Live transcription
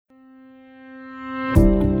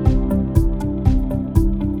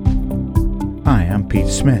Hi, I'm Pete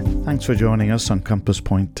Smith. Thanks for joining us on Compass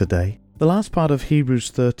Point today. The last part of Hebrews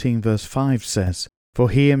 13 verse 5 says, "For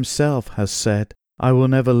he himself has said, I will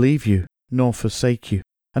never leave you, nor forsake you."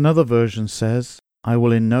 Another version says, "I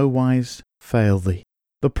will in no wise fail thee."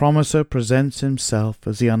 The promiser presents himself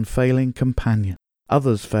as the unfailing companion.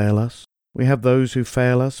 Others fail us. We have those who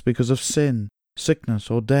fail us because of sin, sickness,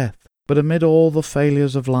 or death. But amid all the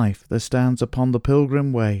failures of life, there stands upon the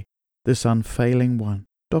pilgrim way this unfailing one.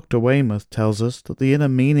 Dr. Weymouth tells us that the inner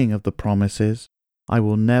meaning of the promise is, I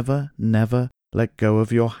will never, never let go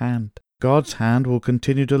of your hand. God's hand will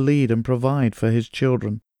continue to lead and provide for his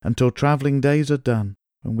children until traveling days are done.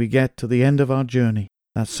 When we get to the end of our journey,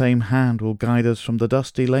 that same hand will guide us from the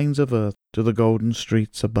dusty lanes of earth to the golden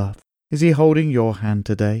streets above. Is he holding your hand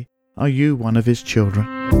today? Are you one of his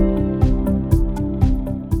children?